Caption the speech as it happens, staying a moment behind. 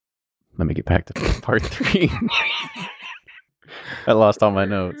Let me get back to part 3. I lost all my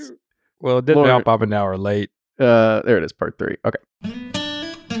notes. Well, it didn't help I'm an hour late. There it is, part 3. Okay.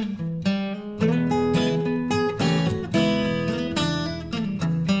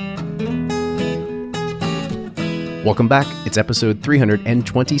 Welcome back. It's episode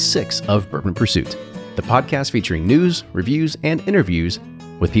 326 of Bourbon Pursuit, the podcast featuring news, reviews, and interviews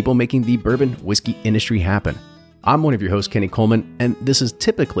with people making the bourbon whiskey industry happen. I'm one of your hosts, Kenny Coleman, and this is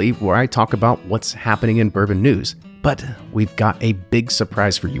typically where I talk about what's happening in bourbon news. But we've got a big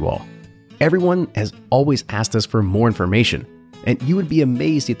surprise for you all. Everyone has always asked us for more information, and you would be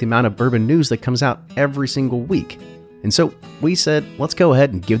amazed at the amount of bourbon news that comes out every single week. And so we said, let's go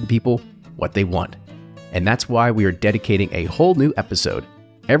ahead and give the people what they want. And that's why we are dedicating a whole new episode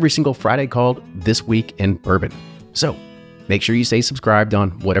every single Friday called This Week in Bourbon. So make sure you stay subscribed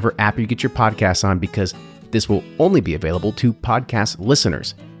on whatever app you get your podcasts on, because this will only be available to podcast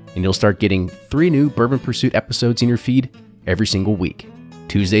listeners. And you'll start getting 3 new Bourbon Pursuit episodes in your feed every single week.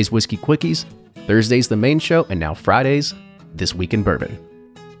 Tuesdays, Whiskey Quickies, Thursdays, the main show, and now Fridays, This Week in Bourbon.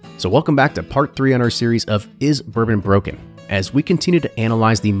 So welcome back to part 3 on our series of Is Bourbon Broken, as we continue to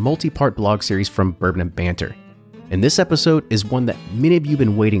analyze the multi-part blog series from Bourbon and Banter. And this episode is one that many of you have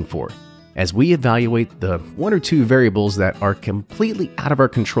been waiting for, as we evaluate the 1 or 2 variables that are completely out of our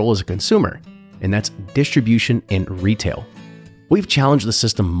control as a consumer, and that's distribution and retail. We've challenged the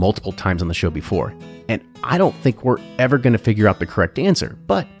system multiple times on the show before, and I don't think we're ever going to figure out the correct answer,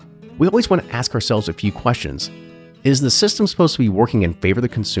 but we always want to ask ourselves a few questions. Is the system supposed to be working in favor of the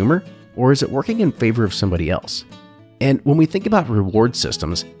consumer, or is it working in favor of somebody else? And when we think about reward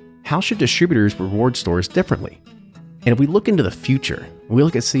systems, how should distributors reward stores differently? And if we look into the future, we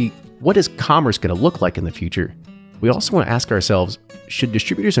look at see what is commerce going to look like in the future, we also want to ask ourselves, should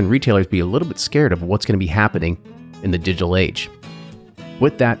distributors and retailers be a little bit scared of what's going to be happening in the digital age?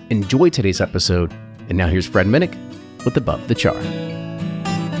 With that, enjoy today's episode. And now here's Fred Minnick with Above the Char.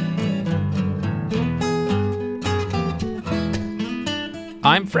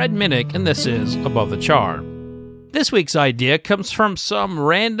 I'm Fred Minnick, and this is Above the Char. This week's idea comes from some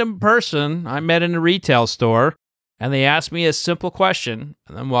random person I met in a retail store, and they asked me a simple question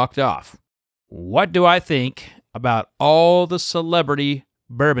and then walked off. What do I think about all the celebrity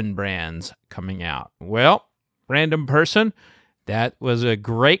bourbon brands coming out? Well, random person, that was a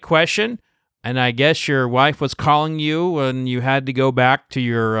great question, and I guess your wife was calling you and you had to go back to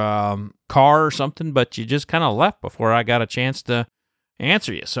your car or something, but you just kind of left before I got a chance to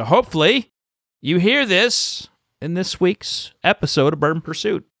answer you. So hopefully you hear this in this week's episode of Bourbon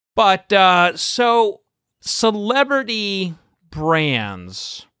Pursuit. But so celebrity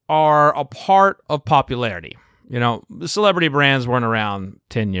brands are a part of popularity. You know, the celebrity brands weren't around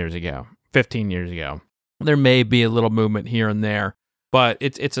 10 years ago, 15 years ago. There may be a little movement here and there, but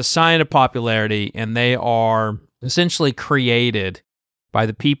it's a sign of popularity, and they are essentially created by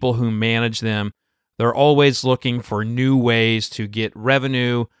the people who manage them. They're always looking for new ways to get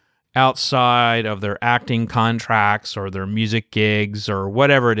revenue outside of their acting contracts or their music gigs or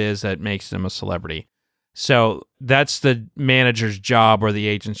whatever it is that makes them a celebrity. So that's the manager's job or the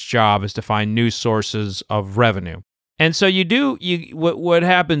agent's job, is to find new sources of revenue. And so what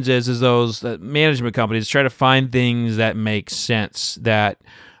happens is those management companies try to find things that make sense, that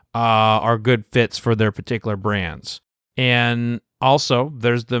are good fits for their particular brands. And also,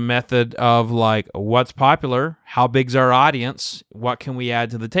 there's the method of like, what's popular? How big's our audience? What can we add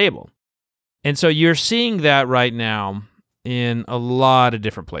to the table? And so you're seeing that right now in a lot of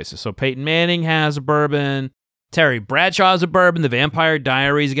different places. So Peyton Manning has a bourbon. Terry Bradshaw has a bourbon. The Vampire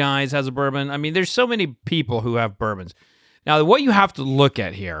Diaries guys has a bourbon. I mean, there's so many people who have bourbons. Now, what you have to look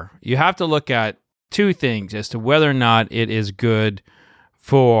at here, you have to look at 2 things as to whether or not it is good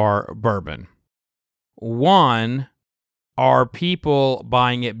for bourbon. One, are people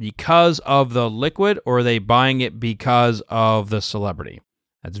buying it because of the liquid, or are they buying it because of the celebrity?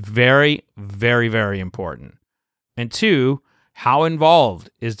 That's very, very, very important. And 2, how involved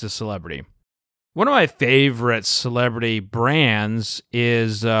is the celebrity? One of my favorite celebrity brands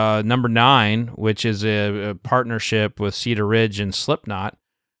is Number 9, which is a partnership with Cedar Ridge and Slipknot.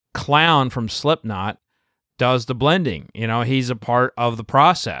 Clown from Slipknot does the blending. You know, he's a part of the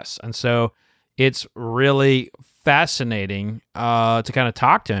process. And so it's really fascinating to kind of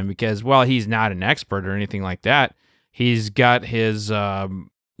talk to him, because while he's not an expert or anything like that, he's got his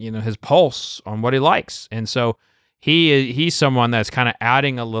his pulse on what he likes. And so he's someone that's kind of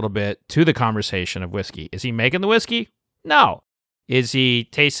adding a little bit to the conversation of whiskey. Is he making the whiskey? No. Is he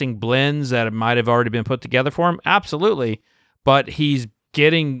tasting blends that might have already been put together for him? Absolutely. But he's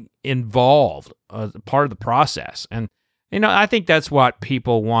getting involved as part of the process. And I think that's what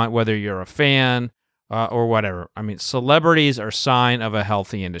people want, whether you're a fan or whatever. I mean, celebrities are a sign of a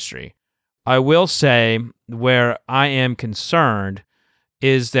healthy industry. I will say where I am concerned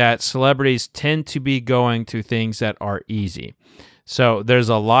is that celebrities tend to be going to things that are easy. So there's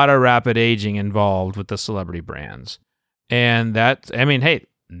a lot of rapid aging involved with the celebrity brands. And hey,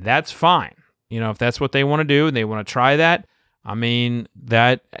 that's fine. If that's what they want to do and they want to try that,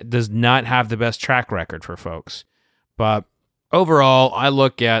 that does not have the best track record for folks. But overall, I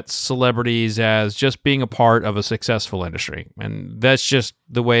look at celebrities as just being a part of a successful industry. And that's just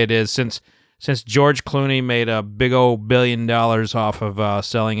the way it is. Since George Clooney made a big old $1 billion off of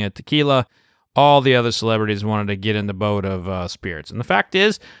selling a tequila, all the other celebrities wanted to get in the boat of spirits. And the fact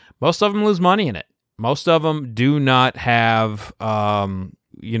is, most of them lose money in it. Most of them do not have,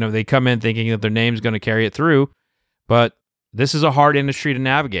 they come in thinking that their name's going to carry it through. But this is a hard industry to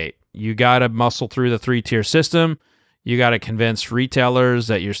navigate. You got to muscle through the 3-tier system. You got to convince retailers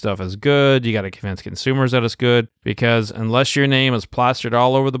that your stuff is good. You got to convince consumers that it's good, because unless your name is plastered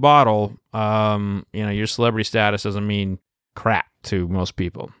all over the bottle, your celebrity status doesn't mean crap to most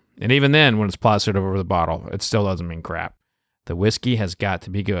people. And even then, when it's plastered over the bottle, it still doesn't mean crap. The whiskey has got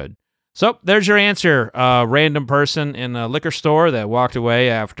to be good. So there's your answer. Random person in a liquor store that walked away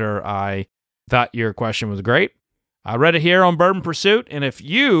after I thought your question was great. I read it here on Bourbon Pursuit, and if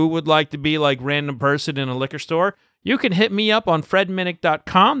you would like to be like random person in a liquor store, you can hit me up on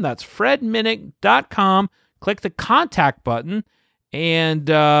fredminnick.com. That's fredminnick.com. Click the contact button and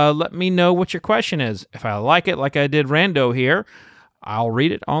let me know what your question is. If I like it, like I did Rando here, I'll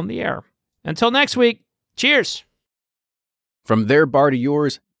read it on the air. Until next week, cheers. From their bar to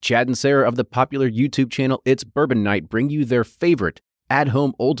yours, Chad and Sarah of the popular YouTube channel It's Bourbon Night bring you their favorite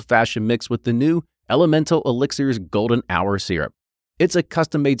at-home old-fashioned mix with the new Elemental Elixir's Golden Hour Syrup. It's a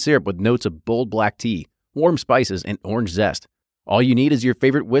custom-made syrup with notes of bold black tea, warm spices, and orange zest. All you need is your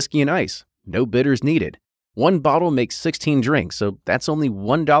favorite whiskey and ice. No bitters needed. One bottle makes 16 drinks, so that's only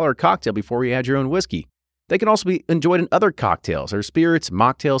 $1 a cocktail before you add your own whiskey. They can also be enjoyed in other cocktails or spirits,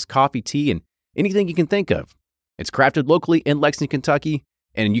 mocktails, coffee, tea, and anything you can think of. It's crafted locally in Lexington, Kentucky,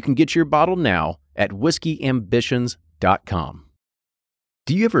 and you can get your bottle now at whiskeyambitions.com.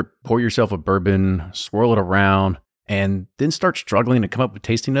 Do you ever pour yourself a bourbon, swirl it around, and then start struggling to come up with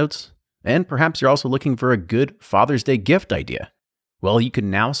tasting notes? And perhaps you're also looking for a good Father's Day gift idea. Well, you can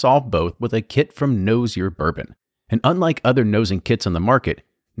now solve both with a kit from Knows Your Bourbon. And unlike other nosing kits on the market,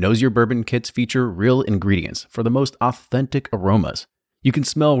 Knows Your Bourbon kits feature real ingredients for the most authentic aromas. You can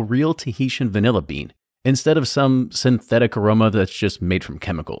smell real Tahitian vanilla bean instead of some synthetic aroma that's just made from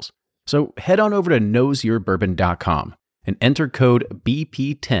chemicals. So head on over to knowsyourbourbon.com and enter code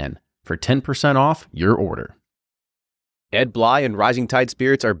BP10 for 10% off your order. Ed Bly and Rising Tide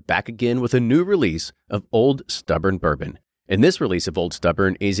Spirits are back again with a new release of Old Stubborn Bourbon. And this release of Old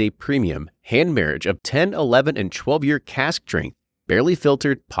Stubborn is a premium hand marriage of 10, 11, and 12-year cask strength, barely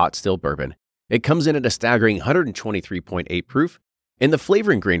filtered pot still bourbon. It comes in at a staggering 123.8 proof, and the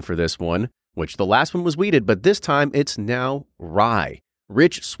flavoring grain for this one, which the last one was wheated, but this time it's now rye.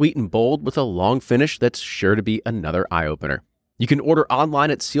 Rich, sweet, and bold with a long finish that's sure to be another eye-opener. You can order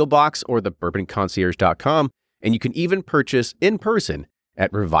online at Sealbox or thebourbonconcierge.com, and you can even purchase in person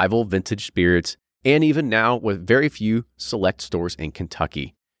at Revival Vintage Spirits, and even now with very few select stores in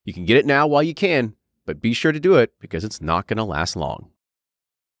Kentucky. You can get it now while you can, but be sure to do it because it's not going to last long.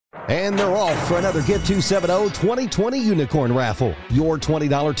 And they're off for another Get 270 2020 Unicorn Raffle. Your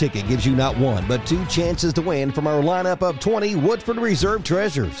 $20 ticket gives you not one, but two chances to win from our lineup of 20 Woodford Reserve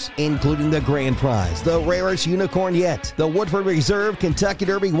treasures, including the grand prize, the rarest unicorn yet, the Woodford Reserve Kentucky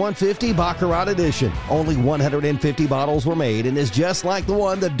Derby 150 Baccarat Edition. Only 150 bottles were made and is just like the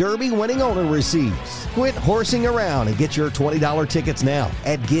one the Derby winning owner receives. Quit horsing around and get your $20 tickets now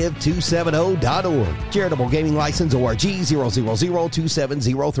at give270.org. Charitable Gaming License ORG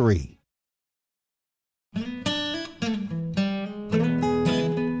 0002703.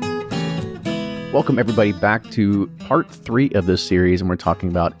 Welcome everybody back to part 3 of this series, and we're talking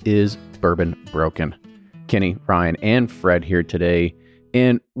about Is Bourbon Broken? Kenny, Ryan, and Fred here today,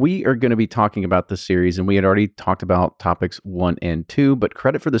 and we are going to be talking about this series, and we had already talked about topics 1 and 2, but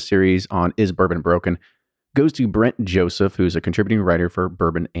credit for the series on Is Bourbon Broken goes to Brent Joseph, who's a contributing writer for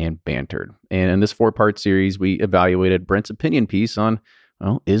Bourbon and Bantered. And in this 4-part series, we evaluated Brent's opinion piece on,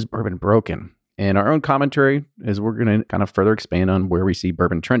 well, is bourbon broken? And our own commentary is we're going to kind of further expand on where we see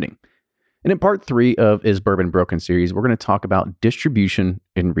bourbon trending. And in part 3 of Is Bourbon Broken series, we're going to talk about distribution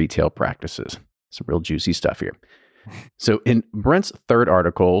and retail practices. Some real juicy stuff here. So in Brent's 3rd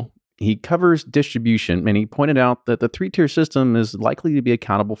article, He covers distribution, and he pointed out that the three-tier system is likely to be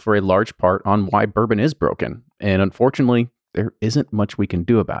accountable for a large part on why bourbon is broken. And unfortunately, there isn't much we can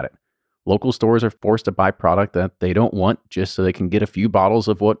do about it. Local stores are forced to buy product that they don't want just so they can get a few bottles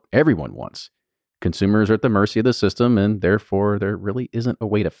of what everyone wants. Consumers are at the mercy of the system, and therefore there really isn't a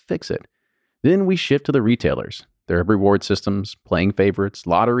way to fix it. Then we shift to the retailers. There are reward systems, playing favorites,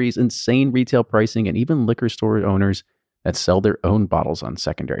 lotteries, insane retail pricing, and even liquor store owners that sell their own bottles on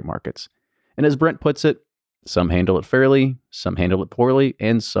secondary markets. And as Brent puts it, some handle it fairly, some handle it poorly,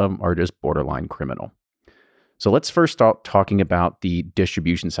 and some are just borderline criminal. So let's first start talking about the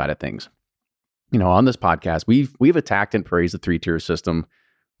distribution side of things. On this podcast, we've attacked and praised the three-tier system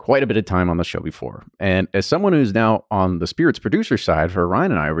quite a bit of time on the show before. And as someone who's now on the spirits producer side for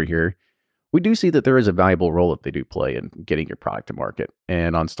Ryan and I over here, we do see that there is a valuable role that they do play in getting your product to market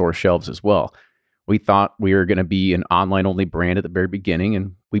and on store shelves as well. We thought we were going to be an online-only brand at the very beginning,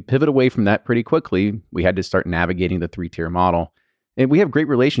 and we pivot away from that pretty quickly. We had to start navigating the three-tier model, and we have great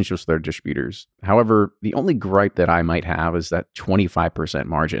relationships with our distributors. However, the only gripe that I might have is that 25%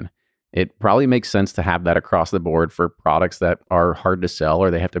 margin. It probably makes sense to have that across the board for products that are hard to sell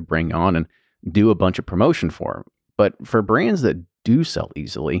or they have to bring on and do a bunch of promotion for. But for brands that do sell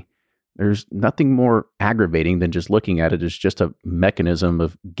easily, there's nothing more aggravating than just looking at it as just a mechanism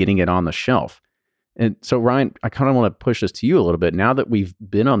of getting it on the shelf. And so, Ryan, I kind of want to push this to you a little bit. Now that we've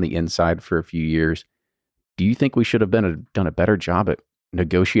been on the inside for a few years, do you think we should have done a better job at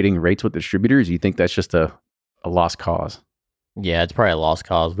negotiating rates with distributors? Do you think that's just a lost cause? Yeah, it's probably a lost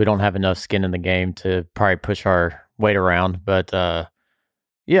cause. We don't have enough skin in the game to probably push our weight around. But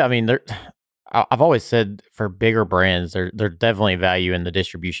yeah, I mean, I've always said for bigger brands, there's definitely value in the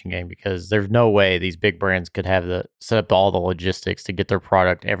distribution game because there's no way these big brands could have set up all the logistics to get their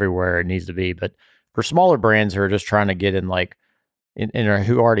product everywhere it needs to be. But for smaller brands who are just trying to get in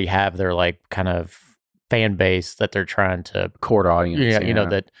who already have their kind of fan base that they're trying to core audience,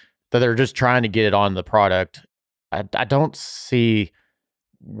 that they're just trying to get it on the product. I don't see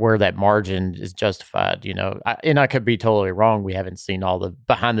where that margin is justified, and I could be totally wrong. We haven't seen all the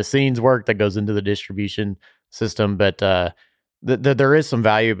behind the scenes work that goes into the distribution system, but there is some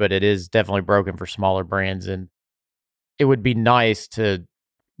value, but it is definitely broken for smaller brands. And it would be nice to,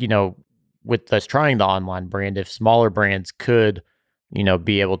 with us trying the online brand, if smaller brands could,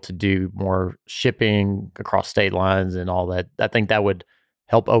 be able to do more shipping across state lines and all that. I think that would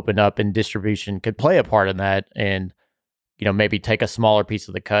help open up, and distribution could play a part in that and, maybe take a smaller piece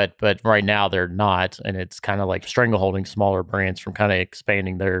of the cut. But right now they're not. And it's kind of like strangleholding smaller brands from kind of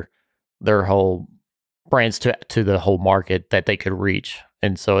expanding their whole brands to the whole market that they could reach.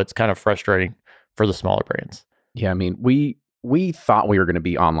 And so it's kind of frustrating for the smaller brands. Yeah. I mean, we thought we were going to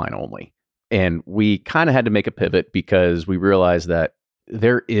be online only, and we kind of had to make a pivot because we realized that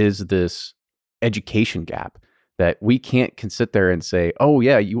there is this education gap that we can't sit there and say, oh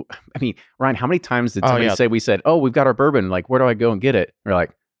yeah, Ryan, how many times did somebody say, we said, oh, we've got our bourbon, like, where do I go and get it? And we're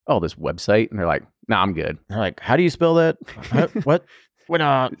like, oh, this website. And they're like, nah, I'm good. They're like, how do you spell that? What? When,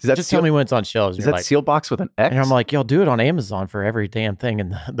 just tell me when it's on shelves. Is that seal box with an X? And I'm like, y'all do it on Amazon for every damn thing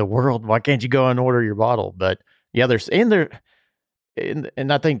in the world. Why can't you go and order your bottle? But yeah,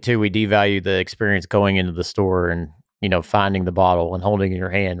 and I think too, we devalue the experience going into the store and, finding the bottle and holding it in your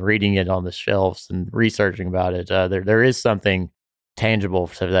hand, reading it on the shelves and researching about it. There is something tangible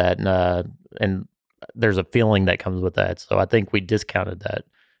to that. And there's a feeling that comes with that. So I think we discounted that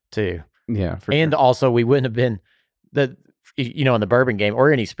too. Yeah. And also we wouldn't have been in the bourbon game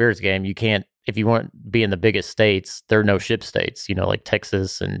or any spirits game, you can't, if you want to be in the biggest states, there are no ship states, like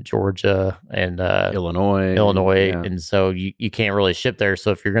Texas and Georgia and Illinois. Yeah. And so you can't really ship there.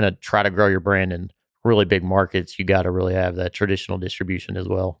 So if you're going to try to grow your brand in really big markets, you got to really have that traditional distribution as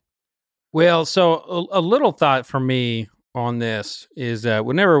well. Well, so a little thought for me on this is that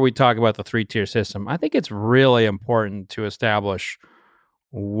whenever we talk about the three-tier system, I think it's really important to establish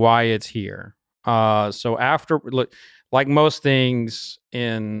why it's here. So like most things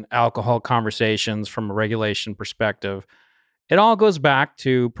in alcohol conversations from a regulation perspective, it all goes back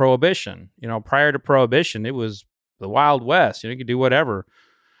to Prohibition. Prior to Prohibition, it was the Wild West. You could do whatever.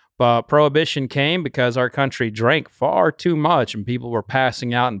 But Prohibition came because our country drank far too much and people were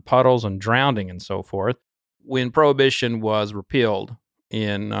passing out in puddles and drowning and so forth. When Prohibition was repealed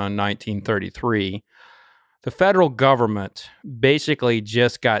in 1933, the federal government basically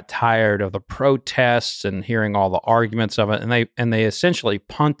just got tired of the protests and hearing all the arguments of it, and they essentially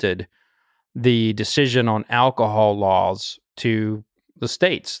punted the decision on alcohol laws to the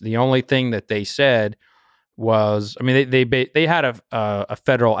states. The only thing that they said was, they had a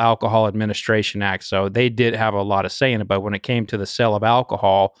Federal Alcohol Administration Act, so they did have a lot of say in it. But when it came to the sale of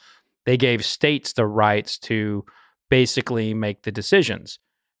alcohol, they gave states the rights to basically make the decisions.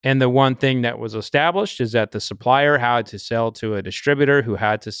 And the one thing that was established is that the supplier had to sell to a distributor who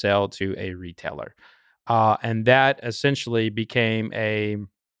had to sell to a retailer. And that essentially became a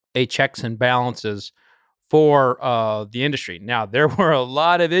checks and balances for the industry. Now, there were a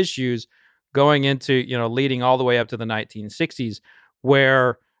lot of issues going into, leading all the way up to the 1960s,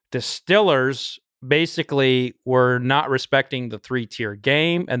 where distillers basically were not respecting the 3-tier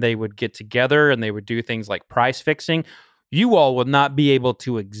game, and they would get together and they would do things like price fixing. You all would not be able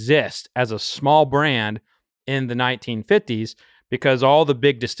to exist as a small brand in the 1950s because all the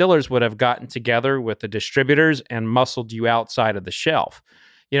big distillers would have gotten together with the distributors and muscled you outside of the shelf.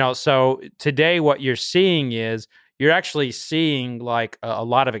 So today what you're seeing is you're actually seeing like a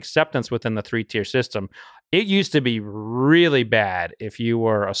lot of acceptance within the 3-tier system. It used to be really bad if you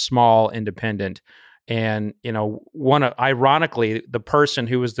were a small independent. And, ironically, the person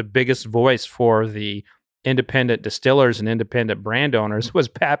who was the biggest voice for the independent distillers and independent brand owners was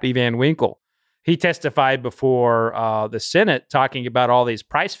Pappy Van Winkle. He testified before the Senate talking about all these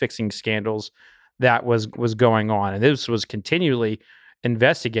price fixing scandals that was going on. And this was continually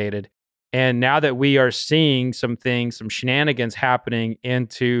investigated. And now that we are seeing some shenanigans happening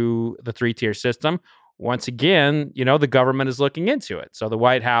into the 3-tier system, once again, the government is looking into it. So the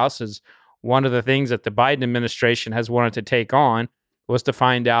White House is one of the things that the Biden administration has wanted to take on was to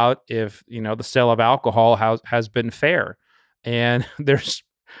find out if, the sale of alcohol has been fair. And there's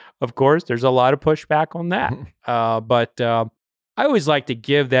a lot of pushback on that. But I always like to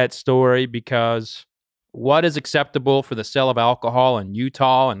give that story because what is acceptable for the sale of alcohol in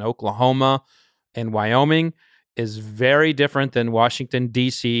Utah and Oklahoma and Wyoming is very different than Washington,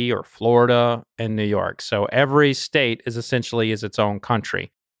 D.C. or Florida and New York. So every state is essentially its own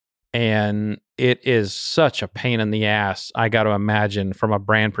country. And it is such a pain in the ass, I got to imagine, from a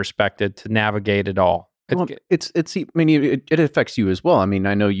brand perspective to navigate it all. It affects you as well. I mean,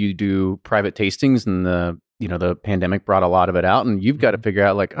 I know you do private tastings, and the pandemic brought a lot of it out, and you've got to figure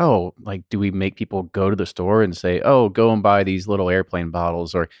out do we make people go to the store and say, oh, go and buy these little airplane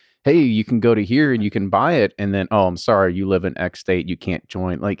bottles, or hey, you can go to here and you can buy it, and then, oh, I'm sorry, you live in X state, you can't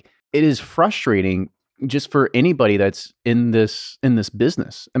join. Like, it is frustrating just for anybody that's in this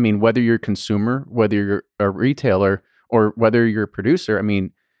business. I mean, whether you're a consumer, whether you're a retailer, or whether you're a producer, I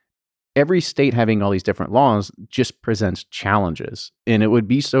mean, every state having all these different laws just presents challenges. And it would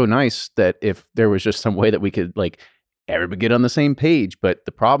be so nice that if there was just some way that we could everybody get on the same page. But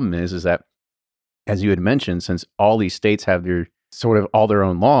the problem is that, as you had mentioned, since all these states have their sort of all their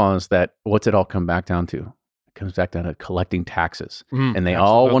own laws, that what's it all come back down to? It comes back down to collecting taxes. And they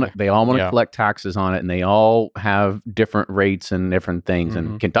all want to collect taxes on it, and they all have different rates and different things.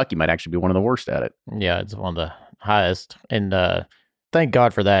 And Kentucky might actually be one of the worst at it. Yeah, it's one of the highest. And thank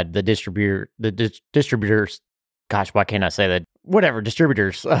God for that. The distributors, gosh, why can't I say that? Whatever,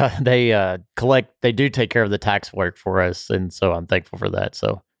 distributors, they do take care of the tax work for us. And so I'm thankful for that.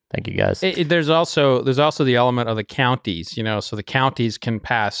 So thank you guys. There's also the element of the counties, so the counties can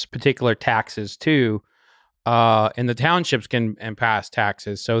pass particular taxes too, and the townships can pass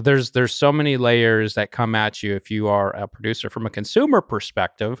taxes. So there's so many layers that come at you if you are a producer. From a consumer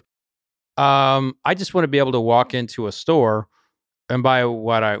perspective, I just want to be able to walk into a store and buy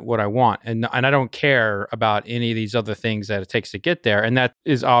what I want, and I don't care about any of these other things that it takes to get there. And that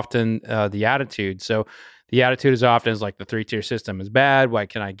is often the attitude. So the attitude is often like the 3-tier system is bad. Why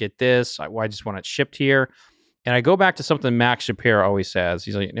can't I get this? I just want it shipped here. And I go back to something Max Shapiro always says.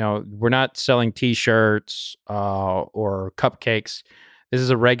 He's like, we're not selling T-shirts or cupcakes. This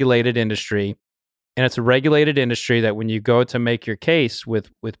is a regulated industry, and it's a regulated industry that when you go to make your case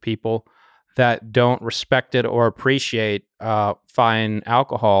with people that don't respect it or appreciate fine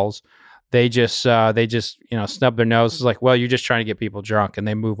alcohols, they just snub their nose. It's like, well, you're just trying to get people drunk, and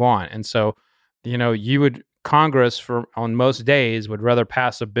they move on. And so, Congress on most days would rather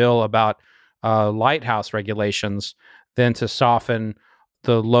pass a bill about lighthouse regulations than to soften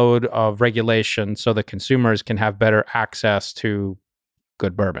the load of regulation so the consumers can have better access to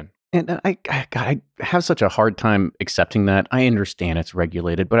good bourbon. And I have such a hard time accepting that. I understand it's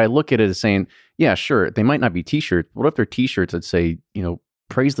regulated, but I look at it as saying, yeah, sure, they might not be T-shirts. What if they're T-shirts that say,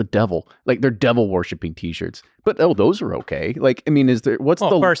 praise the devil? Like, they're devil worshiping T-shirts. But those are okay. Like, I mean,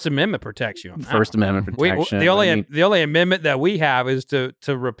 First Amendment protects you on that. First Amendment protection. The only amendment that we have is to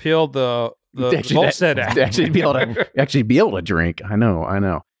repeal the Volstead Act. Actually be able to drink. I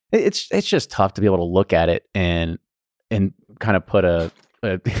know. It's just tough to be able to look at it and kind of put a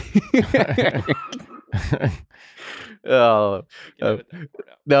no,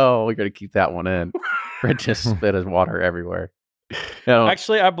 we're gonna keep that one in. Fred just spit his water everywhere.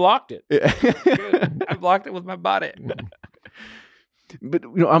 Actually, I blocked it. I blocked it with my body. But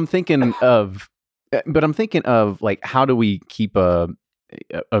I'm thinking of like, how do we keep a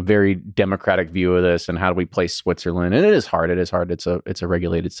very democratic view of this, and how do we place Switzerland? And it is hard. It's a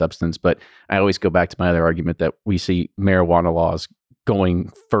regulated substance, but I always go back to my other argument that we see marijuana laws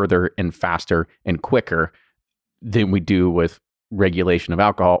going further and faster and quicker than we do with regulation of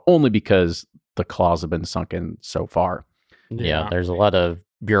alcohol, only because the claws have been sunk in so far. Yeah, there's a lot of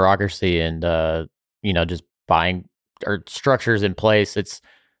bureaucracy and just buying or structures in place.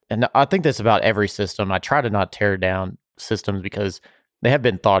 And I think that's about every system. I try to not tear down systems because they have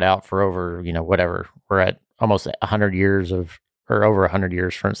been thought out for over, whatever. We're at almost 100 years or over 100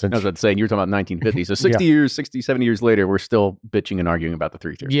 years, for instance. I was about to say, you're talking about 1950. So 60 years, 60, 70 years later, we're still bitching and arguing about the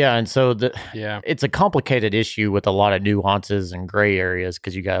 3 tiers. Yeah. And so it's a complicated issue with a lot of nuances and gray areas,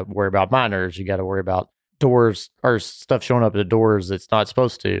 because you got to worry about minors. You got to worry about doors or stuff showing up at the doors that's not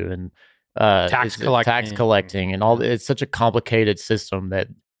supposed to. And tax collecting and all. It's such a complicated system that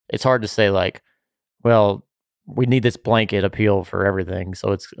it's hard to say, like, well, we need this blanket appeal for everything.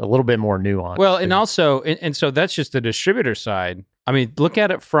 So it's a little bit more nuanced. Well, and also, and so that's just the distributor side. I mean, look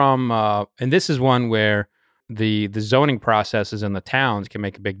at it from, and this is one where the zoning processes in the towns can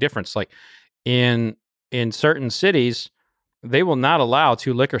make a big difference. Like in certain cities, they will not allow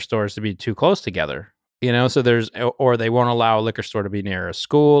 2 liquor stores to be too close together. So or they won't allow a liquor store to be near a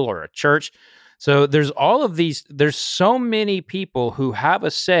school or a church. So there's all of these, there's so many people who have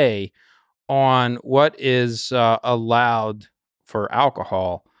a say on what is allowed for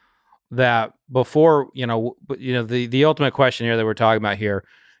alcohol, that before, the ultimate question here that we're talking about here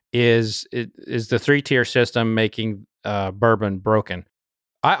is the 3-tier system making bourbon broken?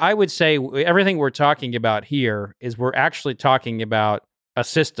 I would say everything we're talking about here is we're actually talking about a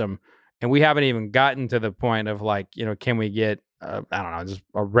system, and we haven't even gotten to the point of, like, can we get, I don't know, just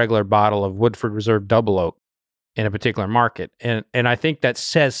a regular bottle of Woodford Reserve Double Oak in a particular market. And I think that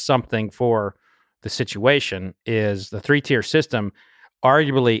says something for the situation. Is the 3-tier system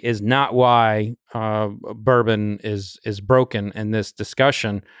arguably is not why bourbon is broken in this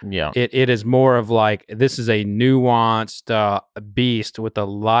discussion. Yeah. It is more of like, this is a nuanced beast with a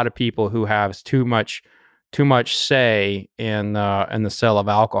lot of people who have too much say in the sale of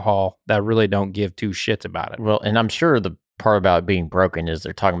alcohol that really don't give 2 shits about it. Well, and I'm sure the part about being broken is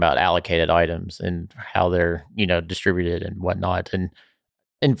they're talking about allocated items and how they're, distributed and whatnot. And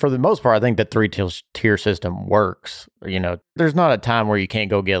for the most part, I think that 3-tier system works. There's not a time where you can't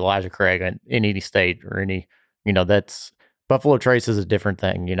go get Elijah Craig in any state or any, that's Buffalo Trace is a different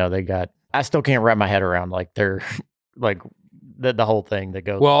thing. I still can't wrap my head around, like, they're like the whole thing that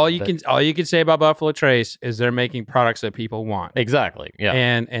goes. Well, all you can say about Buffalo Trace is they're making products that people want. Exactly. Yeah.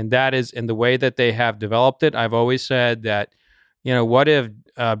 And that is in the way that they have developed it. I've always said that, what if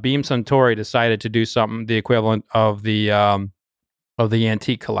Beam Suntory decided to do something the equivalent of the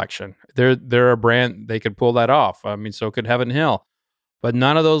antique collection? They're a brand, they could pull that off. I mean, so could Heaven Hill. But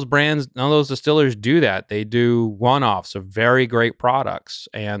none of those brands, none of those distillers do that. They do one-offs of very great products,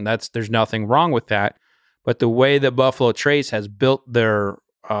 and there's nothing wrong with that. But the way that Buffalo Trace has built their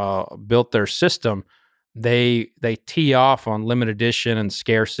system, they tee off on limited edition and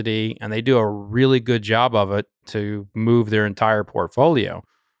scarcity, and they do a really good job of it to move their entire portfolio.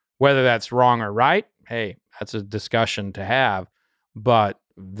 Whether that's wrong or right, hey, that's a discussion to have. But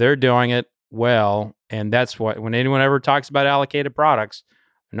they're doing it well, and that's what, when anyone ever talks about allocated products,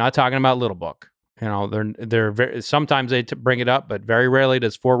 they're not talking about Little Book. They're very, sometimes they bring it up, but very rarely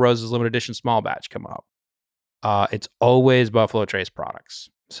does Four Roses limited edition small batch come up. It's always Buffalo Trace products.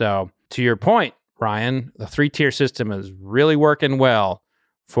 So to your point, Ryan, the 3-tier system is really working well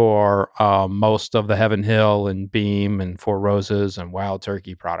for most of the Heaven Hill and Beam and Four Roses and Wild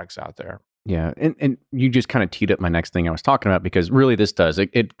Turkey products out there. Yeah, and you just kind of teed up my next thing I was talking about, because really this does.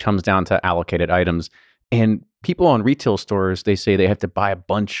 It comes down to allocated items. And people on retail stores, they say they have to buy a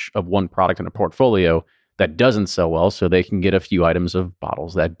bunch of one product in a portfolio that doesn't sell well so they can get a few items of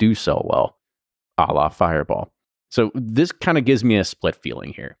bottles that do sell well, a la Fireball. So this kind of gives me a split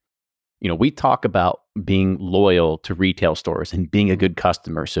feeling here. We talk about being loyal to retail stores and being a good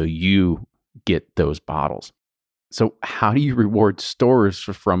customer so you get those bottles. So how do you reward stores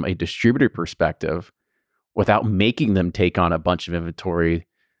from a distributor perspective without making them take on a bunch of inventory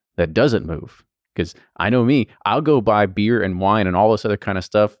that doesn't move? Because I know me, I'll go buy beer and wine and all this other kind of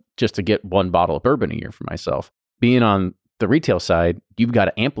stuff just to get one bottle of bourbon a year for myself. Being on the retail side, you've got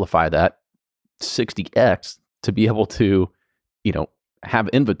to amplify that 60x to be able to, have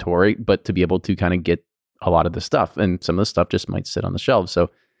inventory, but to be able to kind of get a lot of the stuff. And some of the stuff just might sit on the shelves. So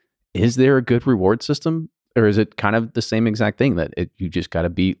is there a good reward system Or is it kind of the same exact thing that you just got to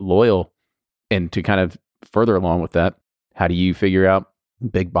be loyal? And to kind of further along with that, how do you figure out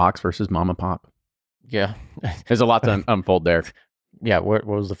big box versus mom and pop? Yeah. There's a lot to unfold there. Yeah. What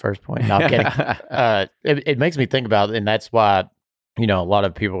was the first point? No, I'm kidding. It makes me think about it, and that's why, a lot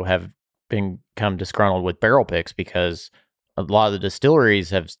of people have become disgruntled with barrel picks, because a lot of the distilleries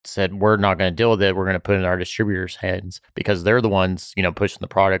have said, we're not going to deal with it. We're going to put it in our distributors' hands, because they're the ones, pushing the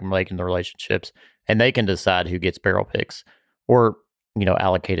product and making the relationships, and they can decide who gets barrel picks or,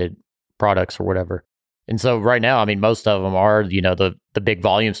 allocated products or whatever. And so right now, I mean, most of them are, the big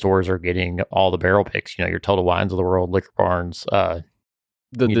volume stores are getting all the barrel picks, your Total Wines of the world, Liquor Barns.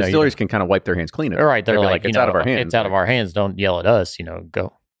 The distilleries can kind of wipe their hands clean of it. All right. They're like, it's out of our hands. It's out of our hands. Don't yell at us,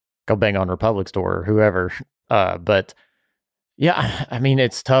 go bang on Republic Store or whoever. But yeah, I mean,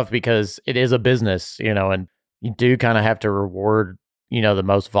 it's tough because it is a business, and you do kind of have to reward, the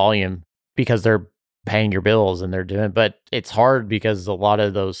most volume, because they're paying your bills and they're doing, but it's hard because a lot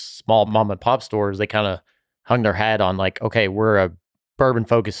of those small mom and pop stores, they kind of hung their hat on like, okay, we're a bourbon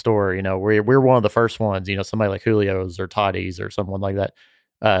focused store, we're one of the first ones, somebody like Julio's or Toddy's or someone like that,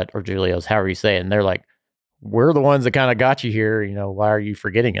 or Julio's, however you say it. And they're like, we're the ones that kind of got you here, why are you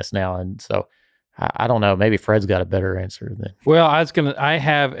forgetting us now? And so I don't know, maybe Fred's got a better answer than. Well, I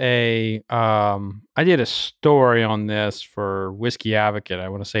did a story on this for Whiskey Advocate. I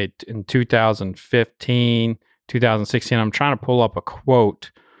want to say in 2015, 2016. I'm trying to pull up a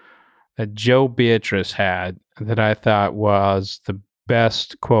quote that Joe Beatrice had that I thought was the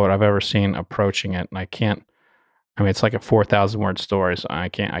best quote I've ever seen approaching it. And it's like a 4,000 word story, so I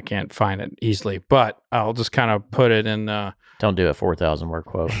can't find it easily, but I'll just kind of put it in. Don't do a 4,000 word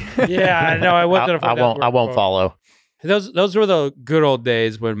quote. Yeah, I know. I wasn't. I won't follow. Those were the good old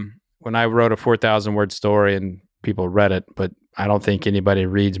days when I wrote a 4,000 word story and people read it, but I don't think anybody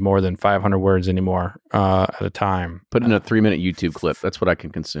reads more than 500 words anymore at a time. Put in a 3-minute YouTube clip. That's what I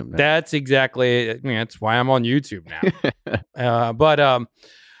can consume now. That's exactly. That's why I'm on YouTube now.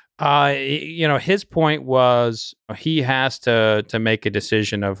 His point was he has to make a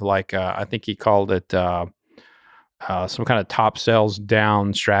decision of like I think he called it some kind of top sales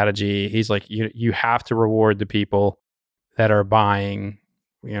down strategy. He's like, you have to reward the people that are buying,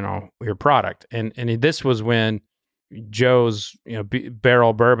 your product. And this was when Joe's,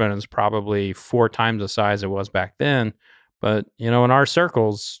 barrel bourbon is probably 4 times the size it was back then. But, in our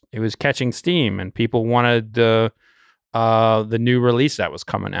circles, it was catching steam and people wanted the new release that was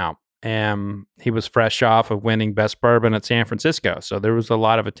coming out. And he was fresh off of winning Best Bourbon at San Francisco. So there was a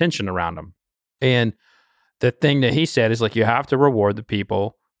lot of attention around him. And the thing that he said is like, you have to reward the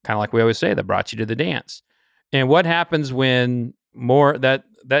people, kind of like we always say, that brought you to the dance. And what happens when more that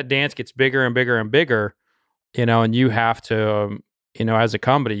dance gets bigger and bigger and bigger, and you have to, as a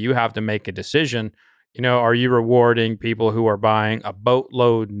company, you have to make a decision, are you rewarding people who are buying a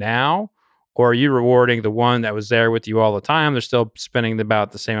boatload now? Or are you rewarding the one that was there with you all the time? They're still spending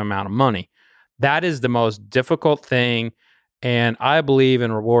about the same amount of money. That is the most difficult thing. And I believe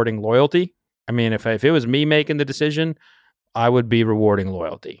in rewarding loyalty. I mean, if it was me making the decision, I would be rewarding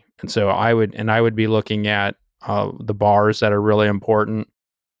loyalty. And so I would be looking at the bars that are really important.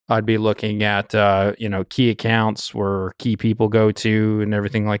 I'd be looking at, key accounts where key people go to and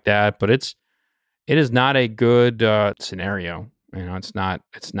everything like that. But it is not a good scenario. It's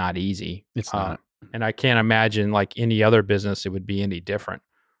not easy. It's not. And I can't imagine like any other business, it would be any different.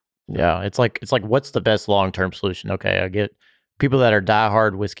 Yeah. It's like, what's the best long-term solution? Okay. I get people that are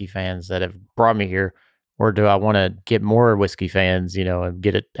diehard whiskey fans that have brought me here, or do I want to get more whiskey fans, and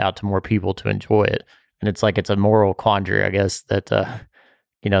get it out to more people to enjoy it? And it's like, it's a moral quandary, I guess, that,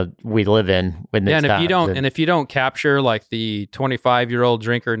 we live in. If you don't capture like the 25-year-old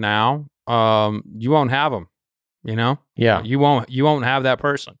drinker now, you won't have them, Yeah. You won't have that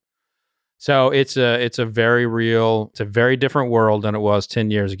person. So it's a very different world than it was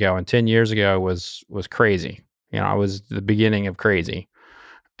 10 years ago. And 10 years ago was crazy. It was the beginning of crazy.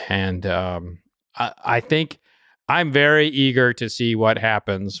 And I think I'm very eager to see what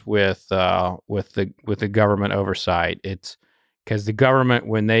happens with the government oversight. It's because the government,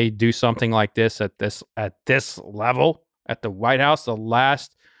 when they do something like this at this level, at the White House, the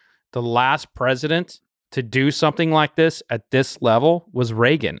last president to do something like this at this level was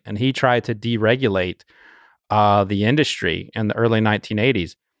Reagan, and he tried to deregulate the industry in the early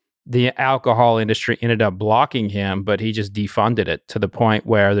 1980s. The alcohol industry ended up blocking him, but he just defunded it to the point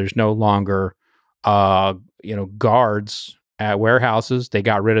where there's no longer, guards at warehouses. They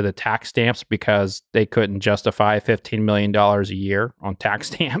got rid of the tax stamps because they couldn't justify $15 million a year on tax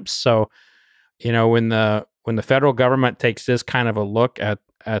stamps. So, when the federal government takes this kind of a look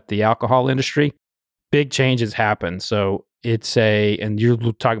at the alcohol industry, big changes happen. So and you're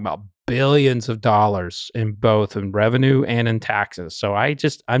talking about billions of dollars in both in revenue and in taxes. So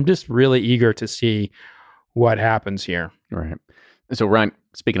I'm just really eager to see what happens here. Right. So Ryan,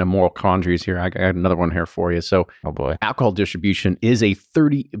 speaking of moral quandaries here, I got another one here for you. So Oh boy. alcohol distribution is a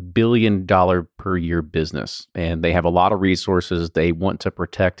 $30 billion per year business, and they have a lot of resources. They want to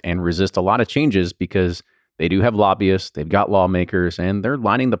protect and resist a lot of changes because they do have lobbyists, they've got lawmakers, and they're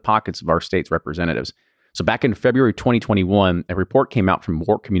lining the pockets of our state's representatives. So back in February 2021, a report came out from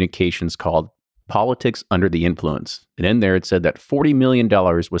Warp Communications called Politics Under the Influence. And in there, it said that $40 million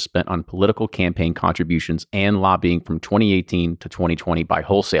was spent on political campaign contributions and lobbying from 2018 to 2020 by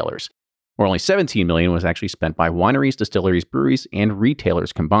wholesalers, where only $17 million was actually spent by wineries, distilleries, breweries, and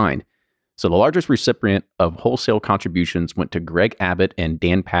retailers combined. So the largest recipient of wholesale contributions went to Greg Abbott and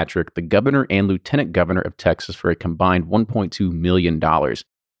Dan Patrick, the governor and lieutenant governor of Texas, for a combined $1.2 million.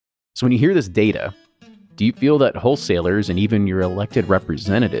 So when you hear this data, do you feel that wholesalers and even your elected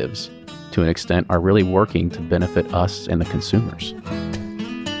representatives, to an extent, are really working to benefit us and the consumers?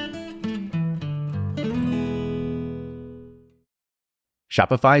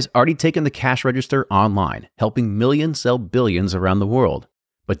 Shopify's already taken the cash register online, helping millions sell billions around the world.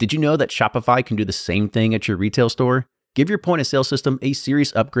 But did you know that Shopify can do the same thing at your retail store? Give your point of sale system a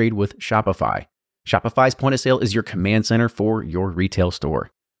serious upgrade with Shopify. Shopify's point of sale is your command center for your retail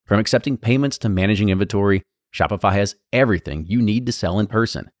store. From accepting payments to managing inventory, Shopify has everything you need to sell in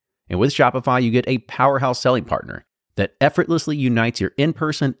person. And with Shopify, you get a powerhouse selling partner that effortlessly unites your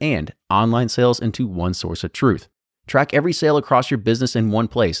in-person and online sales into one source of truth. Track every sale across your business in one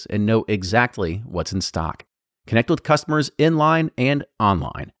place and know exactly what's in stock. Connect with customers in-line and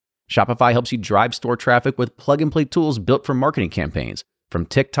online. Shopify helps you drive store traffic with plug-and-play tools built for marketing campaigns, from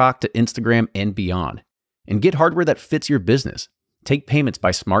TikTok to Instagram and beyond. And get hardware that fits your business. Take payments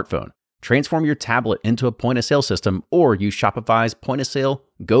by smartphone. Transform your tablet into a point-of-sale system or use Shopify's point-of-sale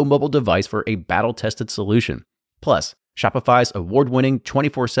Go mobile device for a battle-tested solution. Plus, Shopify's award-winning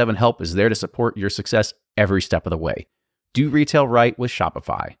 24/7 help is there to support your success every step of the way. Do retail right with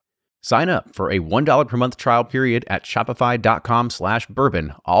Shopify. Sign up for a $1 per month trial period at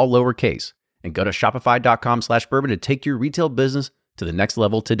shopify.com/bourbon, all lowercase, and go to shopify.com/bourbon to take your retail business to the next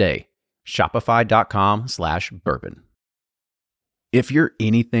level today. Shopify.com/bourbon. If you're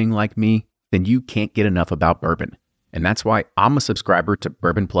anything like me, then you can't get enough about bourbon. And that's why I'm a subscriber to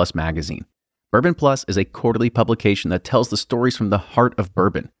Bourbon Plus magazine. Bourbon Plus is a quarterly publication that tells the stories from the heart of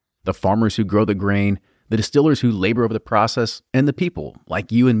bourbon, the farmers who grow the grain, the distillers who labor over the process, and the people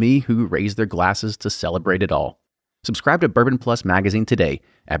like you and me who raise their glasses to celebrate it all. Subscribe to Bourbon Plus magazine today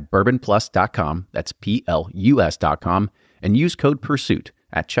at bourbonplus.com, that's PLUS.com, and use code PURSUIT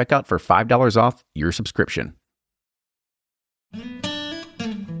at checkout for $5 off your subscription.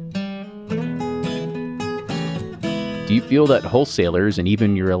 Do you feel that wholesalers and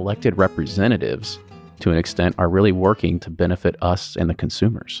even your elected representatives, to an extent, are really working to benefit us and the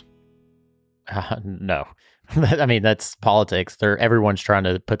consumers? No. I mean, that's politics. Everyone's trying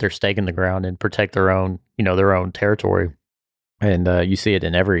to put their stake in the ground and protect their own territory. And you see it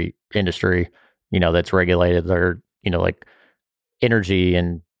in every industry, that's regulated. They're, like energy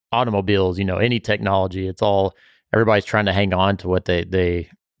and automobiles, any technology. It's all, everybody's trying to hang on to what they've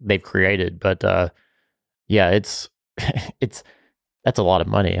created. But yeah, that's a lot of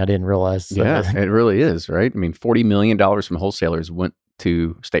money. I didn't realize. Yeah, it really is, right? I mean, $40 million from wholesalers went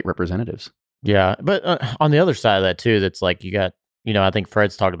to state representatives. Yeah, but on the other side of that too, that's like you got, I think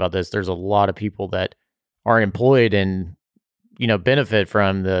Fred's talked about this. There's a lot of people that are employed and, benefit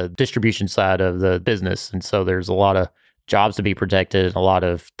from the distribution side of the business. And so there's a lot of jobs to be protected and a lot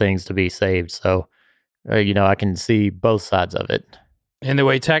of things to be saved. So, I can see both sides of it. And the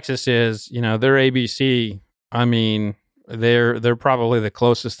way Texas is, their ABC, I mean, they're probably the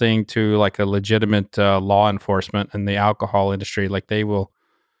closest thing to like a legitimate law enforcement in the alcohol industry. Like they will,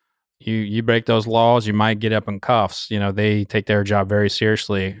 you break those laws, you might get up in cuffs. They take their job very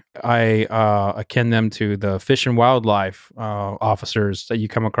seriously. I akin them to the fish and wildlife officers that you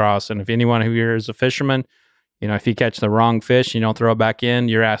come across. And if anyone who here is a fisherman, if you catch the wrong fish, you don't throw it back in,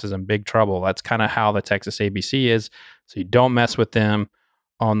 your ass is in big trouble. That's kind of how the Texas ABC is. So you don't mess with them.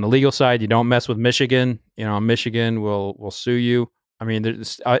 On the legal side, you don't mess with Michigan. Michigan will sue you. I mean,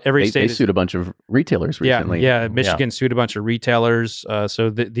 there's every state. They sued a bunch of retailers recently. Yeah. Michigan sued a bunch of retailers.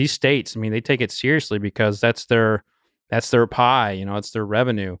 So these states, I mean, they take it seriously because that's their pie. It's their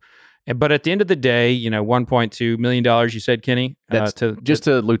revenue. But at the end of the day, $1.2 million. You said, Kenny, that's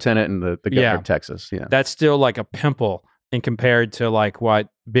to lieutenant and the governor of Texas. Yeah, that's still like a pimple in compared to like what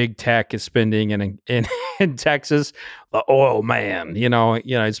big tech is spending in Texas. The oil man,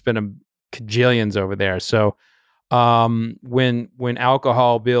 it's been cajillions over there. So when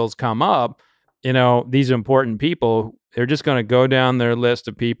alcohol bills come up, these important people, they're just going to go down their list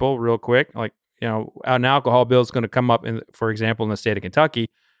of people real quick. Like, an alcohol bill is going to come up for example, in the state of Kentucky,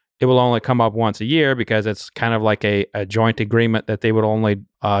 it will only come up once a year because it's kind of like a joint agreement that they would only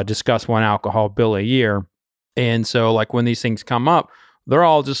discuss one alcohol bill a year. And so like when these things come up, they're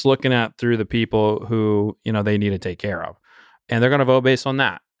all just looking at through the people who, they need to take care of. And they're going to vote based on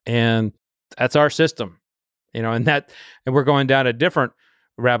that. And that's our system, and we're going down a different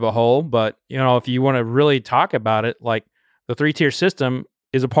rabbit hole. But, if you want to really talk about it, like the 3-tier system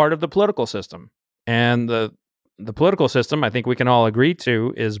is a part of the political system. And the political system, I think we can all agree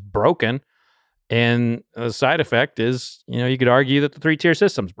to, is broken. And the side effect is, you could argue that the 3-tier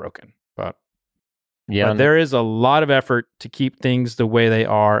system's broken. But there is a lot of effort to keep things the way they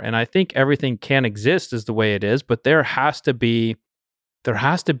are. And I think everything can exist as the way it is, but there has to be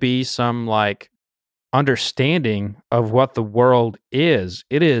some like understanding of what the world is.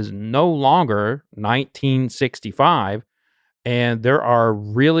 It is no longer 1965. And there are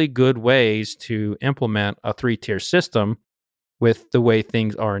really good ways to implement a 3-tier system with the way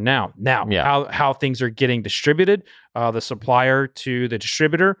things are now. How things are getting distributed, the supplier to the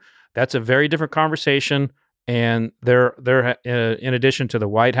distributor, that's a very different conversation. And they're in addition to the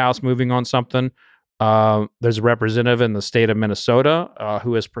White House moving on something, there's a representative in the state of Minnesota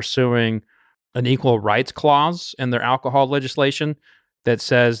who is pursuing an equal rights clause in their alcohol legislation that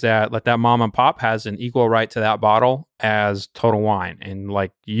says that that mom and pop has an equal right to that bottle as Total Wine. And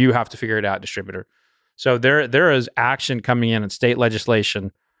like, you have to figure it out, distributor. So there is action coming in state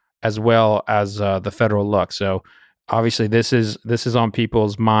legislation as well as the federal look. So obviously this is on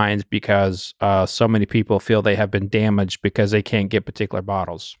people's minds because so many people feel they have been damaged because they can't get particular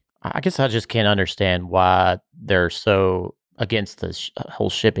bottles. I guess I just can't understand why they're so against this whole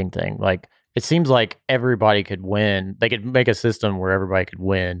shipping thing. Like, it seems like everybody could win. They could make a system where everybody could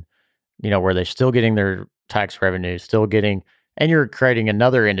win, where they're still getting their tax revenue, and you're creating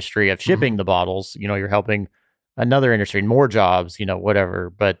another industry of shipping the bottles. You're helping another industry, more jobs, whatever.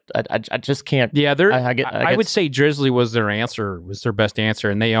 But I just can't. Yeah, I would say Drizzly was their best answer,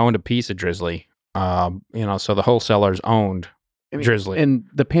 and they owned a piece of Drizzly. So the wholesalers owned Drizzly. And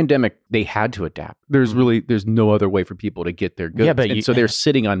the pandemic, they had to adapt. There's no other way for people to get their goods. Yeah, but so they're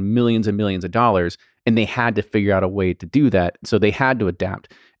sitting on millions and millions of dollars, and they had to figure out a way to do that. So they had to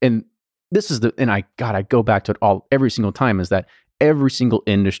adapt. And this is I go back to it every single time, is that every single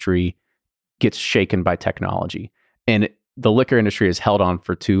industry gets shaken by technology. And the liquor industry has held on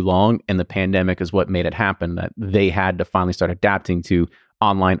for too long, and the pandemic is what made it happen, that they had to finally start adapting to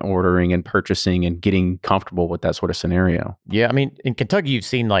online ordering and purchasing and getting comfortable with that sort of scenario. Yeah, I mean, in Kentucky, you've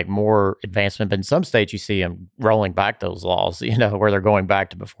seen like more advancement, but in some states, you see them rolling back those laws, where they're going back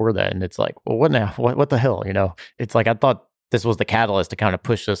to before that. And it's like, well, what now? What the hell? It's like, I thought this was the catalyst to kind of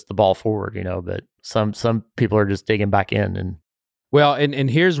push the ball forward, but some people are just digging back in. And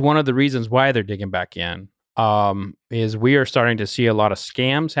here's one of the reasons why they're digging back in, is we are starting to see a lot of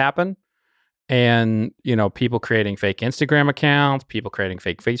scams happen. And, people creating fake Instagram accounts, people creating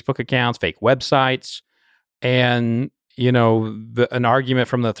fake Facebook accounts, fake websites. And, an argument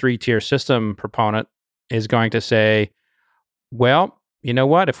from the 3-tier system proponent is going to say, well, you know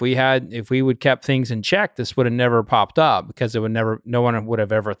what? If we would kept things in check, this would have never popped up because no one would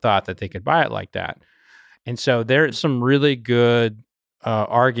have ever thought that they could buy it like that. And so there's some really good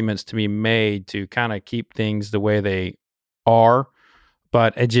arguments to be made to kind of keep things the way they are.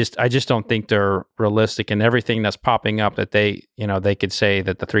 But I just don't think they're realistic. And everything that's popping up that they could say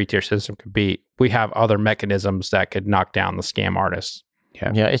that the 3-tier system could beat, we have other mechanisms that could knock down the scam artists.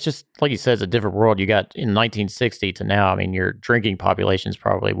 Yeah, it's just like you said, it's a different world. You got in 1960 to now. I mean, your drinking population is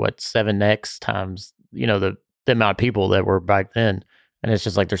probably 7x times the amount of people that were back then. And it's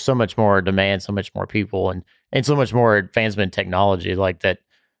just like there's so much more demand, so much more people, and so much more advancement in technology like that.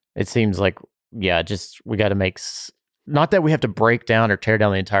 It seems like we got to make. Not that we have to break down or tear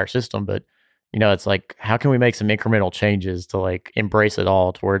down the entire system, but it's like, how can we make some incremental changes to like embrace it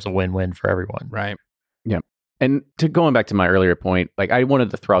all towards a win-win for everyone? Right. Yeah. And going back to my earlier point, like I wanted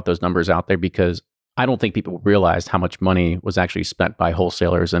to throw out those numbers out there because I don't think people realized how much money was actually spent by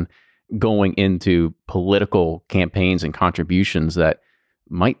wholesalers and going into political campaigns and contributions that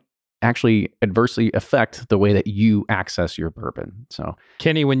might actually adversely affect the way that you access your bourbon. So,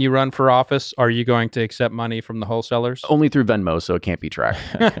 Kenny, when you run for office, are you going to accept money from the wholesalers? Only through Venmo, so it can't be tracked.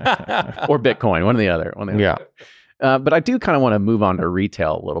 Or Bitcoin, one or the other. Yeah. But I do kind of want to move on to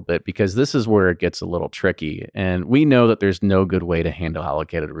retail a little bit because this is where it gets a little tricky. And we know that there's no good way to handle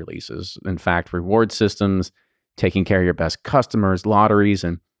allocated releases. In fact, reward systems, taking care of your best customers, lotteries,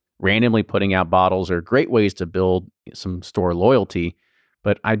 and randomly putting out bottles are great ways to build some store loyalty.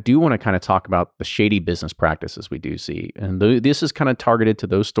 But I do want to kind of talk about the shady business practices we do see. And this is kind of targeted to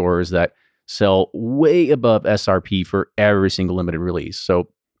those stores that sell way above SRP for every single limited release. So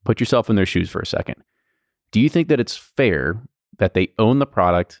put yourself in their shoes for a second. Do you think that it's fair that they own the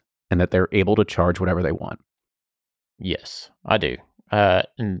product and that they're able to charge whatever they want? Yes, I do.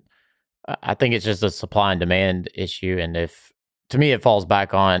 And I think it's just a supply and demand issue. And to me, it falls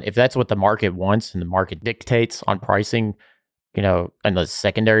back on if that's what the market wants and the market dictates on pricing, on the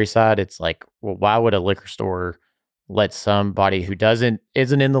secondary side, it's like, well, why would a liquor store let somebody who isn't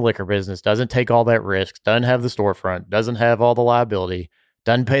in the liquor business, doesn't take all that risk, doesn't have the storefront, doesn't have all the liability,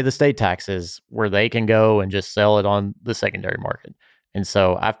 doesn't pay the state taxes, where they can go and just sell it on the secondary market? And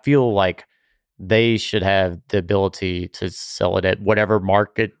so I feel like they should have the ability to sell it at whatever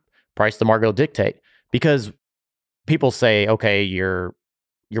market price the market will dictate. Because people say, okay, you're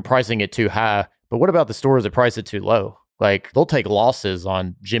pricing it too high, but what about the stores that price it too low? Like, they'll take losses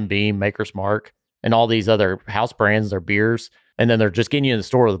on Jim Beam, Maker's Mark, and all these other house brands, their beers, and then they're just getting you in the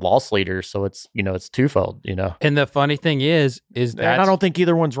store with loss leaders. So it's twofold, And the funny thing is that I don't think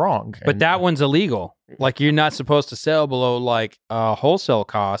either one's wrong. But that one's illegal. Like, you're not supposed to sell below like wholesale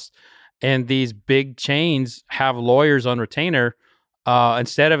cost. And these big chains have lawyers on retainer.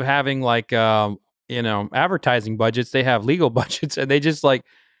 Instead of having like advertising budgets, they have legal budgets, and they just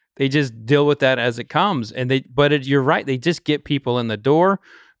deal with that as it comes. And you're right, they just get people in the door.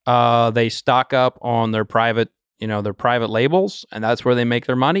 They stock up on their private labels, and that's where they make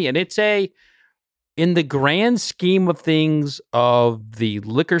their money. And in the grand scheme of things of the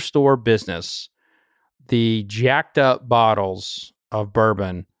liquor store business, the jacked up bottles of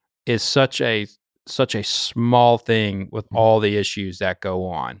bourbon is such a small thing with all the issues that go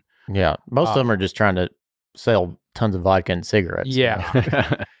on. Yeah. Most of them are just trying to sell tons of vodka and cigarettes.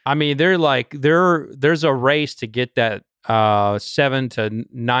 Yeah. I mean, there's a race to get that 7 to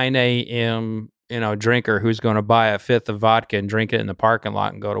 9 a.m. drinker who's going to buy a fifth of vodka and drink it in the parking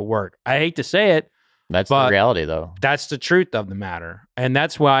lot and go to work. I hate to say it. That's the reality, though. That's the truth of the matter. And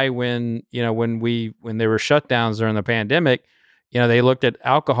that's why when there were shutdowns during the pandemic, they looked at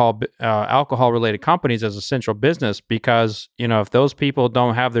alcohol related companies as essential business, because, if those people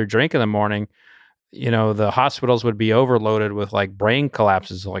don't have their drink in the morning, the hospitals would be overloaded with like brain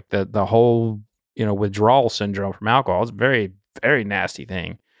collapses, like the whole, withdrawal syndrome from alcohol. It's a very, very nasty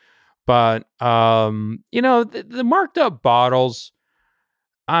thing. But, the marked up bottles,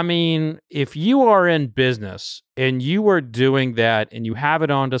 I mean, if you are in business and you are doing that and you have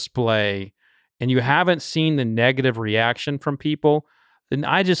it on display and you haven't seen the negative reaction from people, then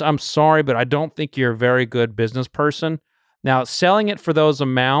I'm sorry, but I don't think you're a very good business person. Now, selling it for those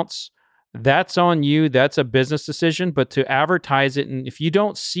amounts, that's on you. That's a business decision. But to advertise it, and if you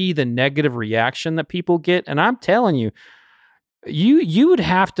don't see the negative reaction that people get, and I'm telling you, you would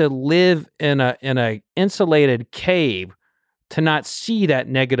have to live in a insulated cave to not see that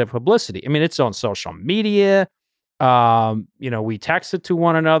negative publicity. I mean, it's on social media. We text it to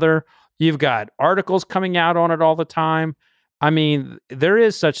one another. You've got articles coming out on it all the time. I mean, there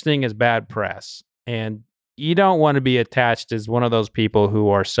is such thing as bad press, and you don't want to be attached as one of those people who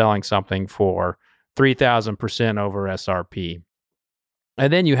are selling something for 3,000% over SRP.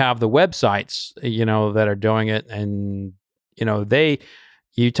 And then you have the websites, that are doing it, and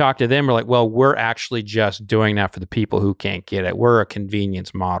you talk to them, are like, well, we're actually just doing that for the people who can't get it. We're a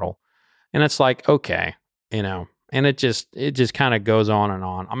convenience model. And it's like, okay, and it just kind of goes on and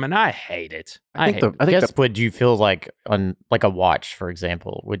on. I mean, I hate it. I guess would you feel like on like a watch, for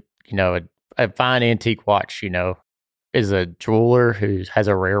example, would, a fine antique watch, is a jeweler who has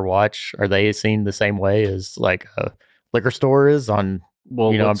a rare watch, are they seen the same way as like a liquor store is on,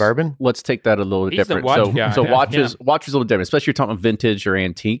 on bourbon? Let's take that a little different. Watches a little different, especially you're talking vintage or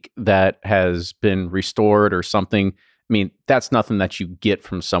antique that has been restored or something. I mean, that's nothing that you get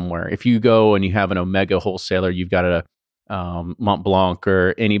from somewhere. If you go and you have an Omega wholesaler, you've got a Mont Blanc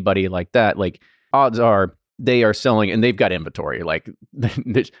or anybody like that, like odds are they are selling and they've got inventory. Like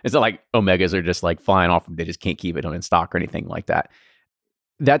it's not like Omegas are just like flying off. They just can't keep it in stock or anything like that.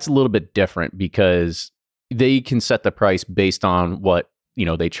 That's a little bit different because they can set the price based on what,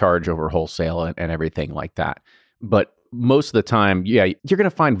 they charge over wholesale and everything like that. But most of the time, yeah, you're going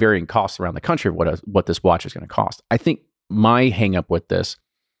to find varying costs around the country of what this watch is going to cost. I think my hang up with this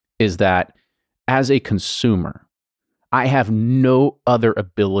is that as a consumer, I have no other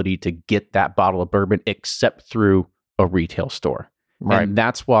ability to get that bottle of bourbon except through a retail store. Right. And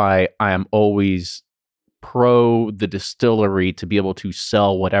that's why I am always pro the distillery to be able to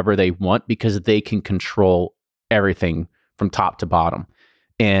sell whatever they want, because they can control everything from top to bottom.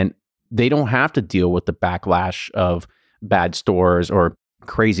 And they don't have to deal with the backlash of bad stores or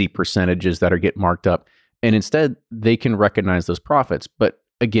crazy percentages that are getting marked up. And instead, they can recognize those profits. But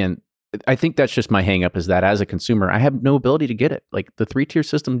again, I think that's just my hang up, is that as a consumer, I have no ability to get it. Like, the 3-tier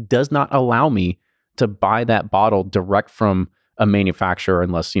system does not allow me to buy that bottle direct from a manufacturer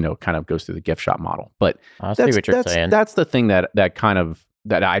unless, kind of goes through the gift shop model. But I see what you're saying. That's the thing that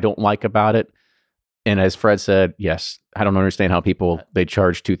I don't like about it. And as Fred said, yes, I don't understand how they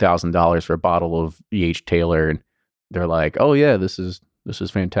charge $2,000 for a bottle of E.H. Taylor, and they're like, oh yeah, this is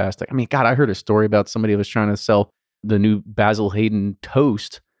fantastic. I mean, God, I heard a story about somebody who was trying to sell the new Basil Hayden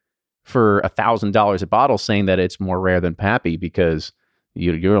toast for $1,000 a bottle, saying that it's more rare than Pappy because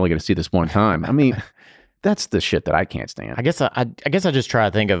you're only going to see this one time. I mean, that's the shit that I can't stand. I guess I just try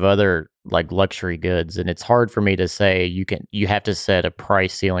to think of other like luxury goods, and it's hard for me to say you have to set a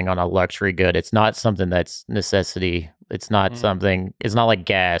price ceiling on a luxury good. It's not something that's necessity. It's not something. It's not like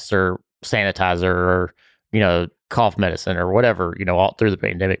gas or sanitizer or cough medicine or whatever. All through the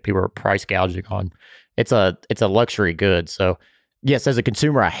pandemic, people are price gouging on. It's a luxury good. So yes, as a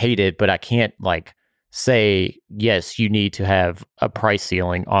consumer, I hate it, but I can't say yes, you need to have a price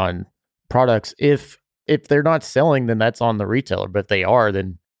ceiling on products. If they're not selling, then that's on the retailer. But if they are,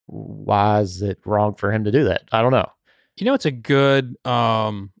 then why is it wrong for him to do that? I don't know. It's a good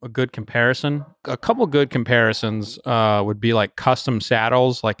comparison. A couple good comparisons would be like custom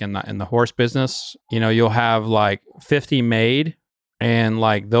saddles, like in the horse business. You'll have like 50 made, and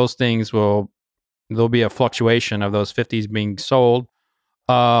like those things there'll be a fluctuation of those 50s being sold.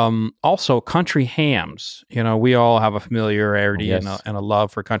 Also, country hams. We all have a familiarity and a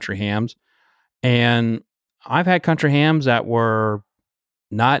love for country hams. And I've had country hams that were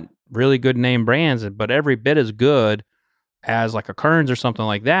not really good name brands, but every bit as good as like a Kern's or something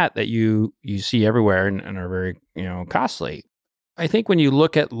like that you see everywhere and are very, costly. I think when you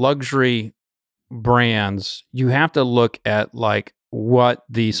look at luxury brands, you have to look at like what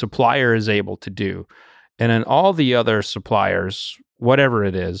the supplier is able to do. And then all the other suppliers, whatever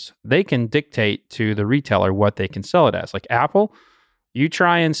it is, they can dictate to the retailer what they can sell it as. Like Apple, you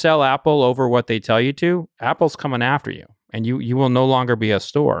try and sell Apple over what they tell you to, Apple's coming after you, and you will no longer be a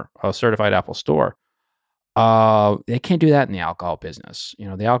certified Apple store. They can't do that in the alcohol business.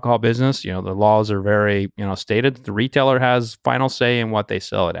 The alcohol business, the laws are very, stated. The retailer has final say in what they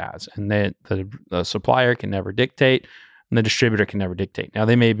sell it as, and the supplier can never dictate, and the distributor can never dictate. Now,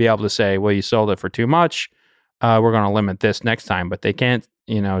 they may be able to say, well, you sold it for too much. We're going to limit this next time, but they can't,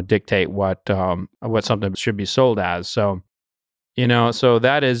 dictate what something should be sold as. So, so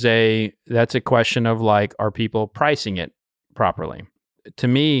that's a question of like, are people pricing it properly? To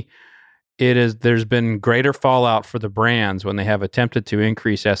me, there's been greater fallout for the brands when they have attempted to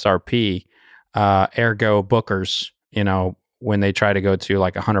increase SRP, ergo Booker's, when they try to go to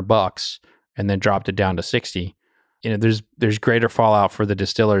like $100 and then dropped it down to 60. There's greater fallout for the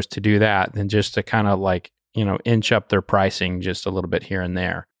distillers to do that than just to kind of like, inch up their pricing just a little bit here and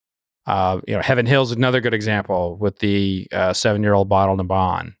there. Heaven Hill's another good example with the 7-year-old bottle of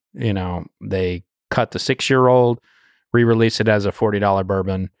Bond. They cut the 6-year-old, re-release it as a $40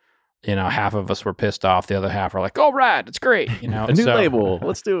 bourbon. Half of us were pissed off. The other half are like, "Oh, right, it's great." A new label,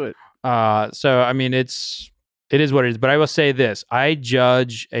 let's do it. So I mean, it is what it is. But I will say this: I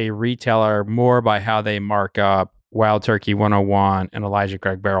judge a retailer more by how they mark up Wild Turkey 101 and Elijah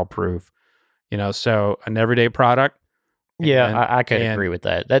Craig Barrel Proof. So an everyday product. Yeah, I could agree with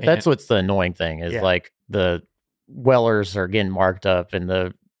that. That's what's the annoying thing is like the Wellers are getting marked up, and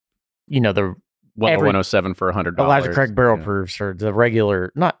the 107 for $100. Elijah Craig Barrel Proofs or the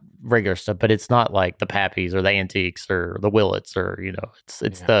not regular stuff, but it's not like the Pappies or the Antiques or the Willets or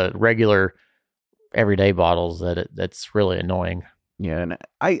it's the regular everyday bottles that's really annoying. Yeah, and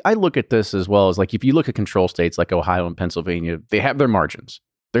I look at this as well as like if you look at control states like Ohio and Pennsylvania, they have their margins.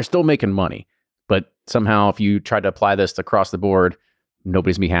 They're still making money. But somehow, if you try to apply this across the board,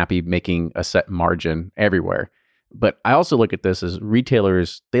 nobody's going to be happy making a set margin everywhere. But I also look at this as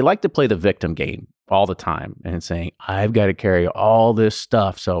retailers, they like to play the victim game all the time and saying, I've got to carry all this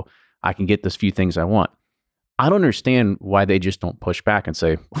stuff so I can get this few things I want. I don't understand why they just don't push back and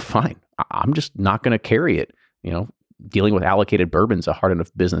say, well, fine, I'm just not going to carry it. Dealing with allocated bourbon's a hard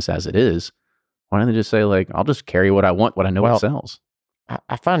enough business as it is. Why don't they just say, like, I'll just carry what I want, what I know it sells?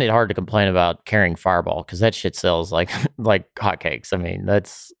 I find it hard to complain about carrying Fireball because that shit sells like hotcakes. I mean, that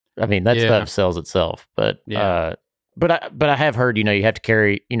stuff sells itself. But I have heard, you have to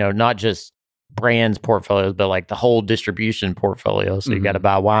carry, not just brands portfolios, but like the whole distribution portfolio. So you got to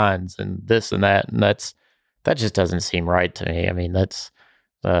buy wines and this and that, and that just doesn't seem right to me. I mean, that's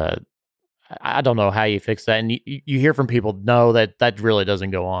I don't know how you fix that. And you hear from people, no, that really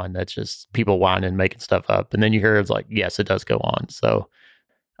doesn't go on. That's just people whining and making stuff up. And then you hear it's like, yes, it does go on. So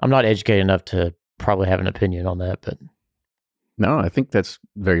I'm not educated enough to probably have an opinion on that. But No, I think that's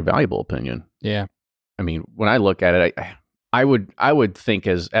a very valuable opinion. Yeah. I mean, when I look at it, I would think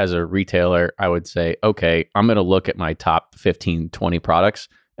as a retailer, I would say, okay, I'm going to look at my top 15, 20 products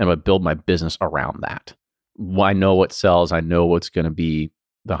and I'm going to build my business around that. I know what sells. I know what's going to be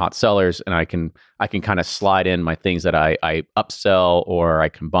the hot sellers, and I can kind of slide in my things that I upsell or I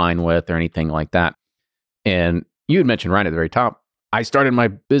combine with or anything like that. And you had mentioned right at the very top, I started my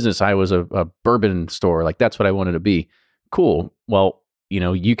business. I was a bourbon store. Like that's what I wanted to be. Cool. Well,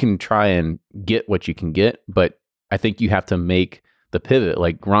 you can try and get what you can get, but I think you have to make the pivot.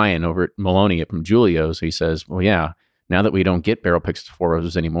 Like Ryan over at Maloney from Julio's, he says, well, yeah, now that we don't get barrel picks to Four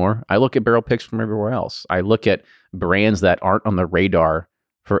Roses anymore, I look at barrel picks from everywhere else. I look at brands that aren't on the radar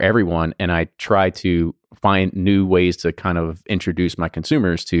for everyone, and I try to find new ways to kind of introduce my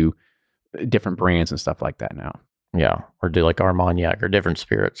consumers to different brands and stuff like that now. yeah, or do like Armagnac or different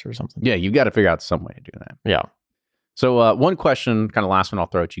spirits or something. Yeah, you've got to figure out some way to do that. Yeah. So one question, kind of last one I'll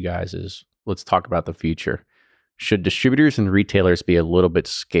throw at you guys is, let's talk about the future. Should distributors and retailers be a little bit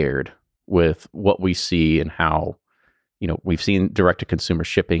scared with what we see and how, we've seen direct-to-consumer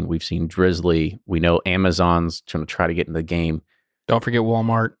shipping, we've seen Drizzly, we know Amazon's trying to try to get in the game. Don't forget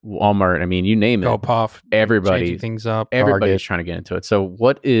Walmart. I mean, you name it. GoPuff. Everybody, Changing things up. everybody's trying to get into it. So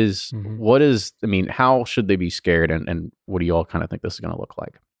what is, how should they be scared? And what do you all kind of think this is going to look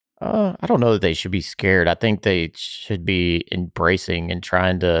like? I don't know that they should be scared. I think they should be embracing and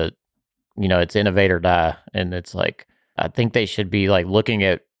trying to, it's innovate or die. And it's like, I think they should be like looking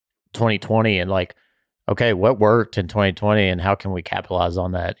at 2020 and like, okay, what worked in 2020 and how can we capitalize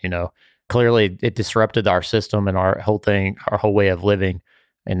on that? Clearly it disrupted our system and our whole thing, our whole way of living.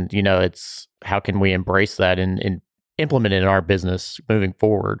 And, it's how can we embrace that and implement it in our business moving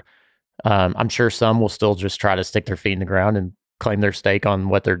forward? I'm sure some will still just try to stick their feet in the ground and claim their stake on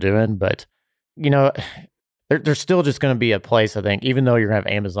what they're doing. But, there's still just going to be a place, I think, even though you're going to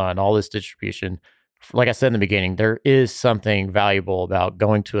have Amazon, all this distribution, like I said in the beginning, there is something valuable about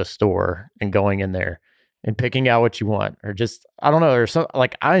going to a store and going in there and picking out what you want, or just, I don't know, there's some,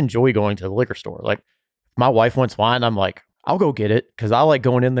 like, I enjoy going to the liquor store. Like, my wife wants wine, I'm like, I'll go get it, because I like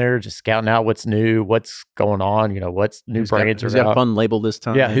going in there, just scouting out what's new, what's going on, what's new brands. Who's got a fun label this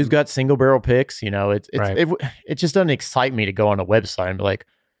time? Yeah, who's got single barrel picks, it just doesn't excite me to go on a website and be like,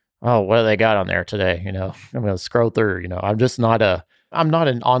 oh, what do they got on there today? I'm going to scroll through, I'm not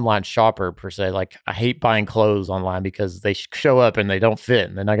an online shopper per se. Like, I hate buying clothes online because they show up and they don't fit.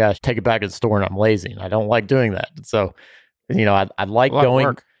 And then I got to take it back to the store and I'm lazy and I don't like doing that. So, I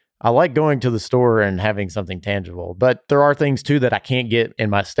like going to the store and having something tangible, but there are things too that I can't get in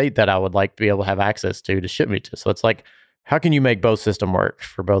my state that I would like to be able to have access to ship me to. So it's like, how can you make both system work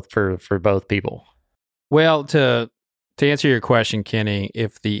for both people? Well, to answer your question, Kenny,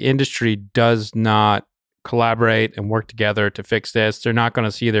 if the industry does not collaborate and work together to fix this, they're not going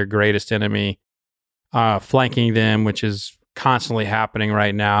to see their greatest enemy flanking them, which is constantly happening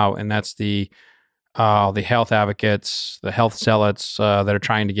right now, and that's the health advocates, the health zealots that are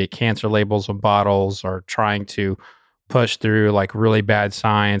trying to get cancer labels on bottles, or trying to push through like really bad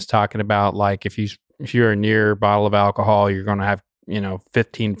science, talking about like if you're near a bottle of alcohol, you're going to have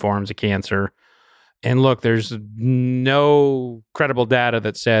 15 forms of cancer. And look, there's no credible data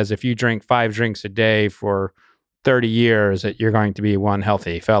that says if you drink 5 drinks a day for 30 years that you're going to be one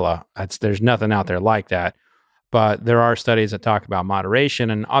healthy fella. There's nothing out there like that. But there are studies that talk about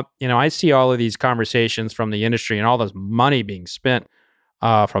moderation. And, I see all of these conversations from the industry and all this money being spent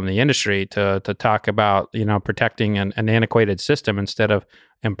from the industry to talk about, protecting an antiquated system instead of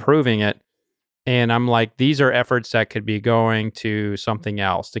improving it. And I'm like, these are efforts that could be going to something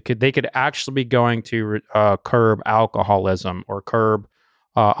else. They could actually be going to curb alcoholism or curb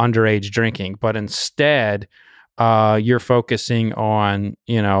underage drinking. But instead, you're focusing on,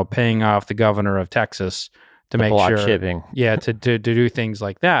 paying off the governor of Texas to make sure shipping. Yeah, to do things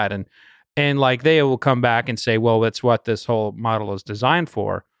like that. And like they will come back and say, well, that's what this whole model is designed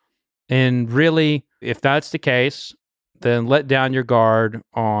for. And really, if that's the case, then let down your guard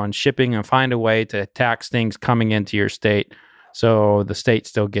on shipping and find a way to tax things coming into your state so the state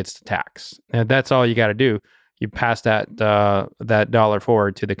still gets the tax. And that's all you got to do. You pass that dollar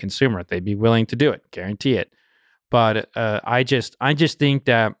forward to the consumer. They'd be willing to do it, guarantee it. But I just think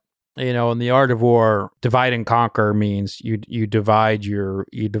that, in the art of war, divide and conquer means you divide your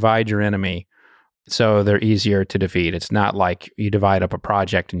enemy so they're easier to defeat. It's not like you divide up a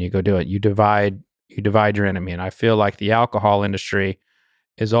project and you go do it. You divide your enemy. And I feel like the alcohol industry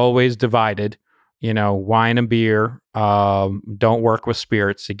is always divided. Wine and beer don't work with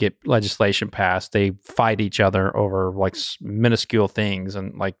spirits to get legislation passed. They fight each other over like minuscule things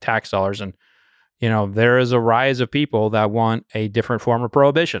and like tax dollars. And, there is a rise of people that want a different form of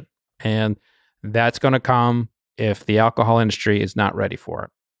prohibition. And that's going to come if the alcohol industry is not ready for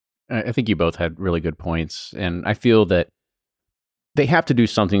it. I think you both had really good points. And I feel that they have to do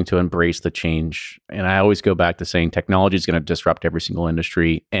something to embrace the change. And I always go back to saying technology is going to disrupt every single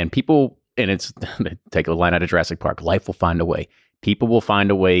industry. And people, and it's, take a line out of Jurassic Park, life will find a way. People will find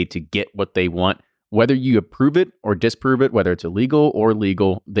a way to get what they want. Whether you approve it or disprove it, whether it's illegal or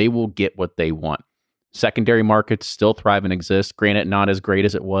legal, they will get what they want. Secondary markets still thrive and exist. Granted, not as great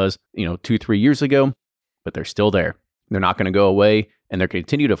as it was, 2-3 years ago, but they're still there. They're not going to go away, and they're going to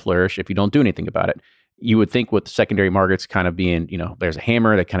continue to flourish if you don't do anything about it. You would think with secondary markets kind of being, there's a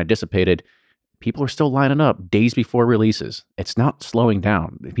hammer that kind of dissipated. People are still lining up days before releases. It's not slowing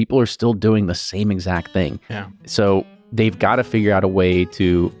down. People are still doing the same exact thing. Yeah. So they've got to figure out a way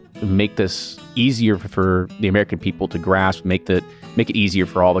to make this easier for the American people to grasp, make it easier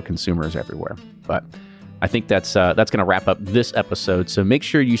for all the consumers everywhere. But I think that's going to wrap up this episode. So make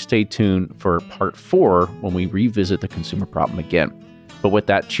sure you stay tuned for part 4 when we revisit the consumer problem again. But with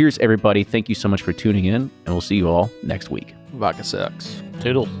that, cheers, everybody. Thank you so much for tuning in, and we'll see you all next week. Vodka sucks.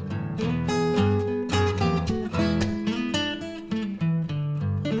 Toodles.